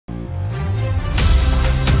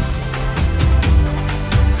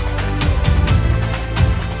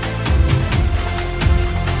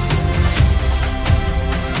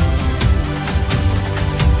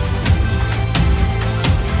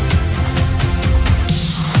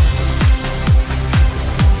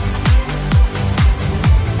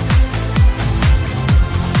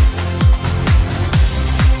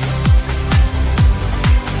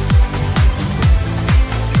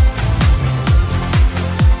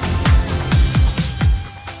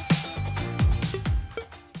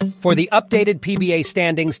For the updated PBA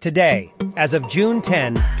standings today, as of June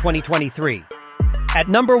 10, 2023. At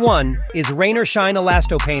number 1 is Rain or Shine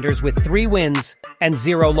Elasto Painters with 3 wins and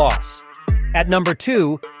 0 loss. At number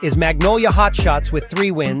 2 is Magnolia Hotshots with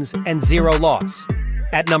 3 wins and 0 loss.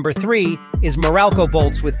 At number 3 is Meralco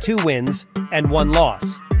Bolts with 2 wins and 1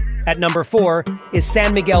 loss. At number 4 is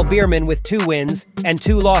San Miguel Beerman with 2 wins and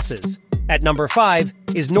 2 losses. At number 5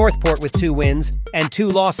 is Northport with 2 wins and 2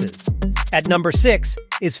 losses. At number 6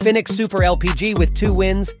 is Phoenix Super LPG with 2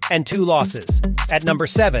 wins and 2 losses. At number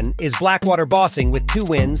 7 is Blackwater Bossing with 2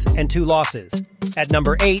 wins and 2 losses. At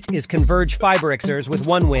number 8 is Converge Fiberxers with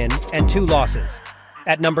 1 win and 2 losses.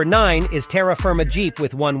 At number 9 is Terra Firma Jeep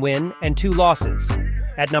with 1 win and 2 losses.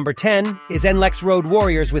 At number 10 is NLEX Road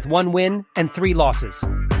Warriors with 1 win and 3 losses.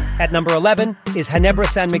 At number 11 is Ginebra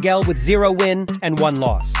San Miguel with 0 win and 1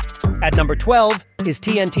 loss. At number 12 is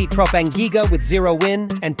TNT Tropangiga with 0 win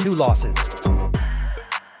and 2 losses.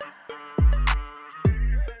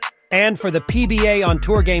 And for the PBA on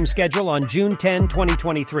Tour game schedule on June 10,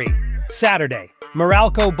 2023. Saturday,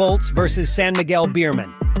 Meralco Bolts versus San Miguel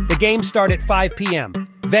Beerman. The games start at 5 p.m.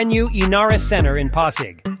 Venue Inaris Center in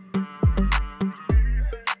Pasig.